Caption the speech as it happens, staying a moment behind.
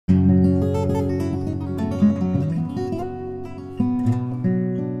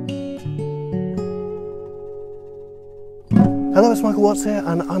Hello, it's Michael Watts here,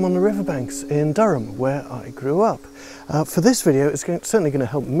 and I'm on the riverbanks in Durham, where I grew up. For this video, it's certainly going to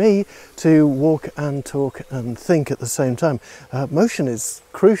help me to walk and talk and think at the same time. Motion is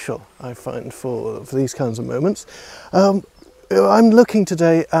crucial, I find, for these kinds of moments. I'm looking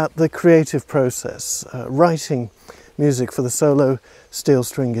today at the creative process, writing music for the solo steel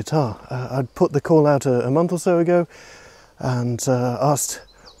string guitar. I'd put the call out a month or so ago and asked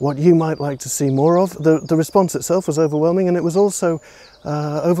what you might like to see more of. The response itself was overwhelming, and it was also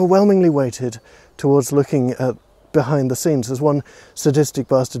overwhelmingly weighted towards looking at behind the scenes. As one sadistic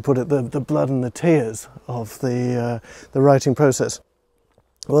bastard put it, the blood and the tears of the writing process.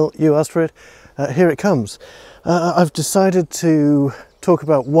 Well, you asked for it, here it comes. I've decided to talk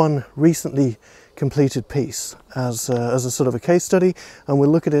about one recently completed piece as a sort of a case study, and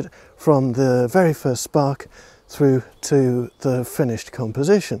we'll look at it from the very first spark through to the finished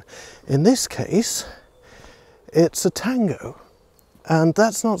composition. In this case, it's a tango, and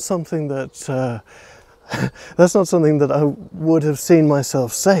that's not something that I would have seen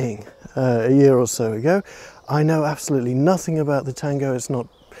myself saying a year or so ago. I know absolutely nothing about the tango. It's not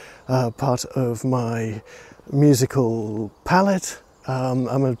part of my musical palette.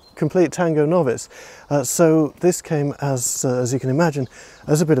 I'm a complete tango novice, so this came as you can imagine,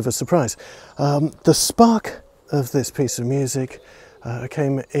 as a bit of a surprise. The spark of this piece of music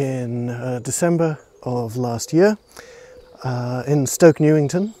came in December of last year in Stoke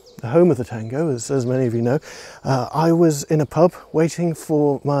Newington, the home of the tango, as many of you know. I was in a pub waiting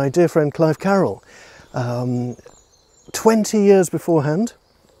for my dear friend Clive Carroll. 20 years beforehand,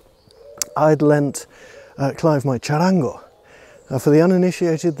 I'd lent Clive my charango. For the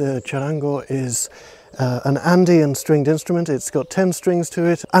uninitiated, the charango is an Andean stringed instrument. It's got 10 strings to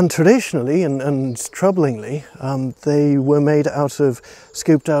it, and traditionally and troublingly they were made out of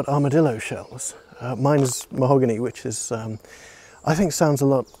scooped out armadillo shells. Mine is mahogany, which is I think sounds a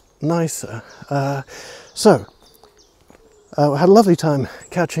lot nicer. So I had a lovely time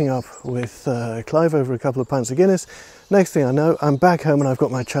catching up with Clive over a couple of pints of Guinness. Next thing I know, I'm back home and I've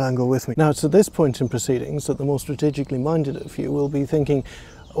got my charango with me. Now, it's at this point in proceedings that the more strategically minded of you will be thinking,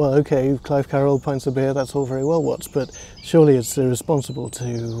 well, okay, Clive Carroll, pints of beer, that's all very well, Watts, but surely it's irresponsible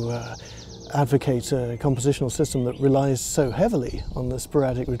to advocate a compositional system that relies so heavily on the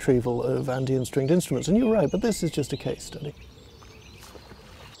sporadic retrieval of Andean stringed instruments. And you're right, but this is just a case study.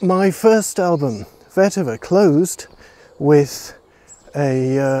 My first album, Vetiver, closed with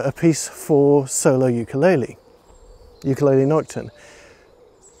a piece for solo ukulele nocturne.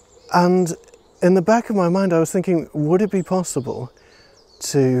 And in the back of my mind I was thinking, would it be possible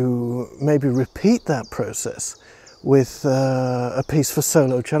to maybe repeat that process with a piece for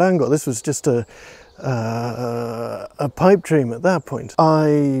solo charango? This was just a pipe dream at that point.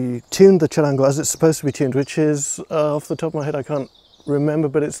 I tuned the charango as it's supposed to be tuned, which is, off the top of my head I can't remember,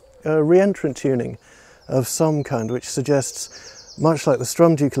 but it's a re-entrant tuning of some kind, which suggests, much like the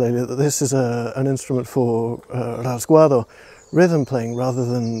strummed ukulele, that this is an instrument for rasguado rhythm playing rather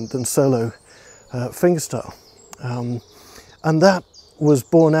than solo fingerstyle. And that was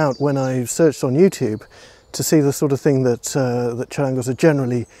borne out when I searched on YouTube to see the sort of thing that charangos are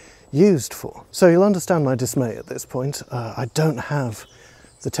generally used for. So you'll understand my dismay at this point. I don't have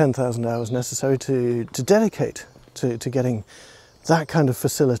the 10,000 hours necessary to dedicate to getting that kind of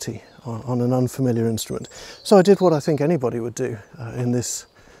facility on an unfamiliar instrument. So I did what I think anybody would do in this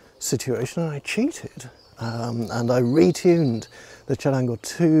situation, and I cheated. And I retuned the charango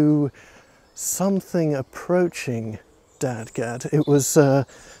to something approaching dadgad. It was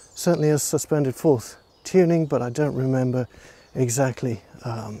certainly a suspended fourth tuning, but I don't remember exactly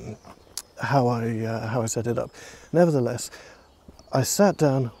how I set it up. Nevertheless, I sat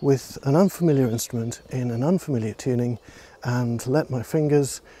down with an unfamiliar instrument in an unfamiliar tuning and let my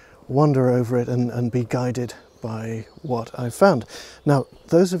fingers wander over it and be guided by what I found. Now,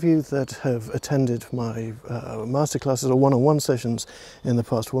 those of you that have attended my masterclasses or one-on-one sessions in the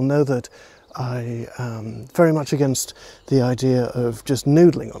past will know that I am very much against the idea of just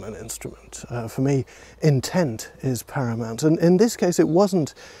noodling on an instrument. For me, intent is paramount, and in this case it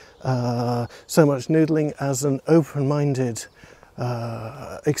wasn't so much noodling as an open-minded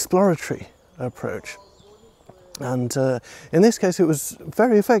exploratory approach. And in this case it was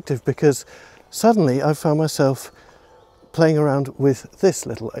very effective, because suddenly I found myself playing around with this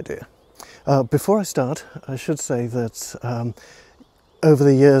little idea. Before I start, I should say that over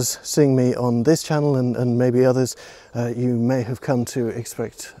the years, seeing me on this channel and maybe others, you may have come to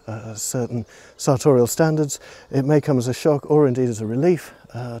expect certain sartorial standards. It may come as a shock, or indeed as a relief,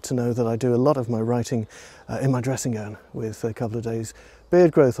 to know that I do a lot of my writing in my dressing gown with a couple of days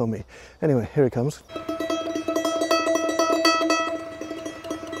beard growth on me. Anyway, here it comes.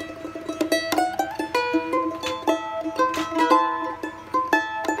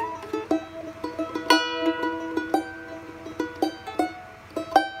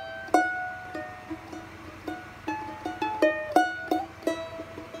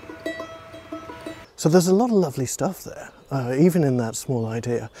 So there's a lot of lovely stuff there, even in that small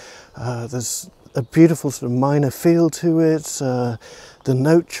idea. There's a beautiful sort of minor feel to it, the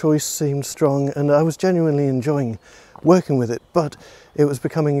note choice seemed strong, and I was genuinely enjoying working with it, but it was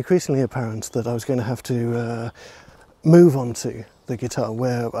becoming increasingly apparent that I was going to have to move on to the guitar,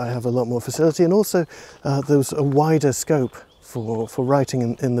 where I have a lot more facility, and also there was a wider scope for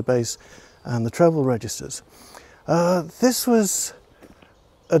writing in the bass and the treble registers. This was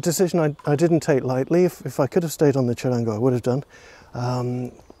a decision I didn't take lightly. If I could have stayed on the charango, I would have done.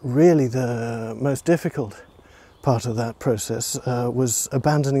 Really the most difficult part of that process was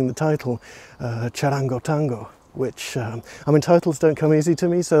abandoning the title 5am Tango, which, I mean, titles don't come easy to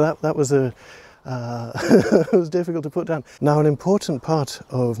me, so that was it was difficult to put down. Now, an important part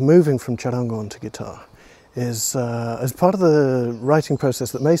of moving from charango onto guitar is as part of the writing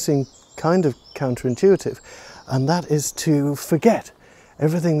process that may seem kind of counterintuitive, and that is to forget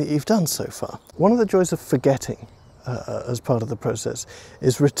everything that you've done so far. One of the joys of forgetting as part of the process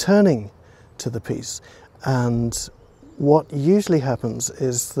is returning to the piece, and what usually happens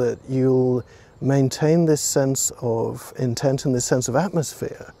is that you'll maintain this sense of intent and this sense of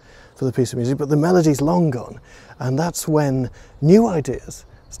atmosphere for the piece of music, but the melody's long gone, and that's when new ideas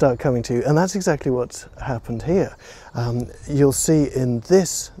start coming to you, and that's exactly what's happened here. You'll see in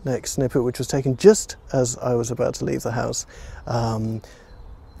this next snippet, which was taken just as I was about to leave the house,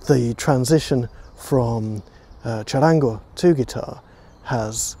 the transition from charango to guitar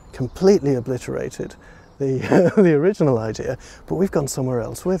has completely obliterated the, the original idea, but we've gone somewhere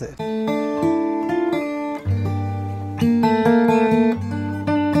else with it.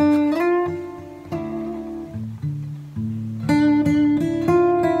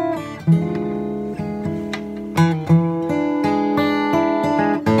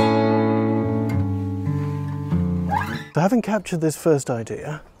 So having captured this first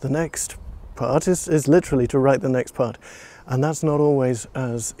idea, the next part is literally to write the next part, and that's not always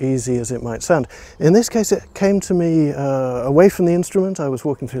as easy as it might sound. In this case, it came to me away from the instrument. I was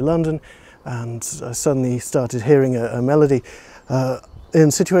walking through London and I suddenly started hearing a melody. In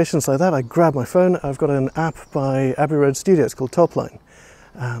situations like that, I grab my phone. I've got an app by Abbey Road Studios called Topline,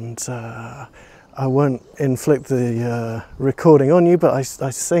 and I won't inflict the recording on you, but I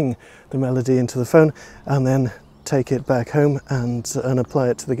sing the melody into the phone and then take it back home and apply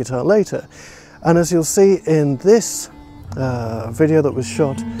it to the guitar later. And as you'll see in this video that was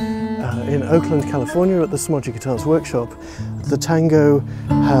shot in Oakland, California at the Smodgy Guitars workshop, the tango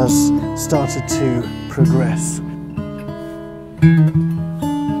has started to progress.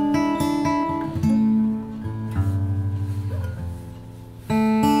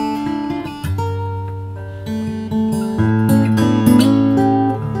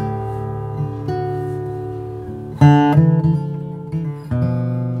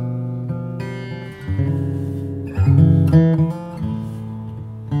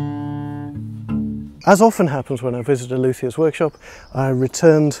 As often happens when I visit a luthier's workshop, I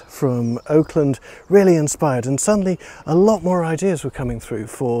returned from Oakland really inspired, and suddenly a lot more ideas were coming through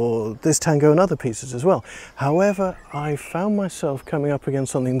for this tango and other pieces as well. However, I found myself coming up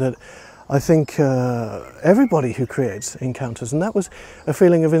against something that I think everybody who creates encounters, and that was a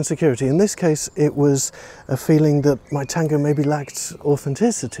feeling of insecurity. In this case, it was a feeling that my tango maybe lacked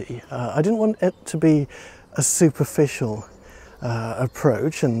authenticity. I didn't want it to be a superficial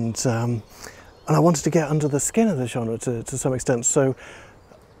approach, and I wanted to get under the skin of the genre to some extent. So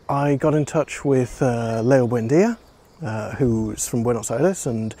I got in touch with Leo Buendia, who's from Buenos Aires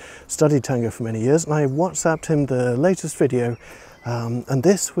and studied tango for many years, and I WhatsApped him the latest video, and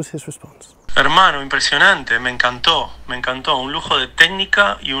this was his response. Hermano, impresionante, me encantó, un lujo de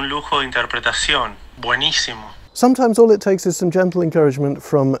técnica y un lujo de interpretación, buenísimo. Sometimes all it takes is some gentle encouragement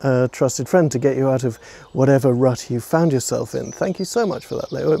from a trusted friend to get you out of whatever rut you found yourself in. Thank you so much for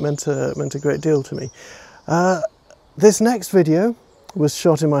that, Leo. It meant a great deal to me. This next video was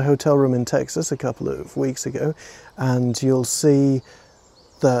shot in my hotel room in Texas a couple of weeks ago, and you'll see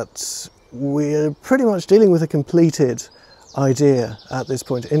that we're pretty much dealing with a completed idea at this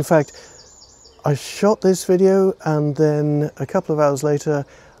point. In fact, I shot this video and then a couple of hours later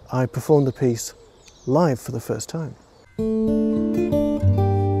I performed the piece live for the first time.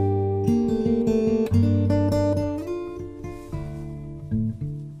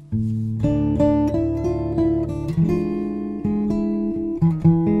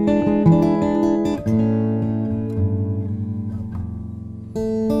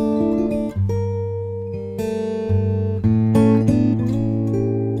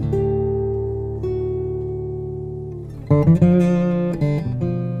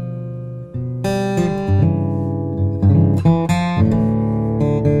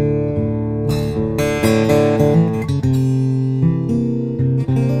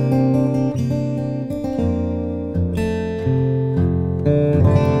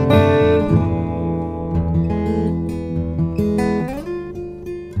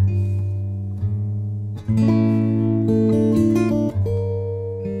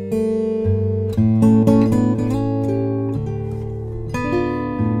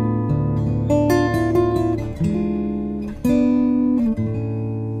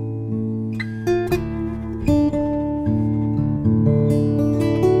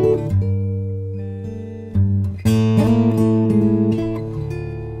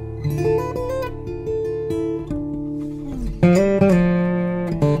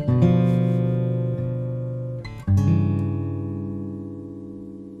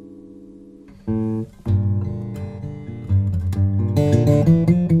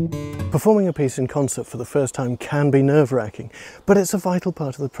 Performing a piece in concert for the first time can be nerve-wracking, but it's a vital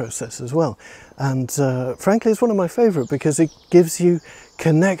part of the process as well. And frankly, it's one of my favourite because it gives you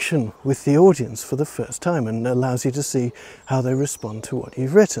connection with the audience for the first time and allows you to see how they respond to what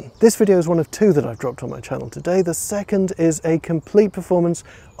you've written. This video is one of two that I've dropped on my channel today. The second is a complete performance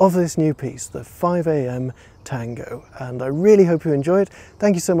of this new piece, the 5am Tango, and I really hope you enjoy it.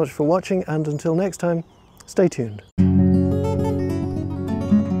 Thank you so much for watching, and until next time, stay tuned.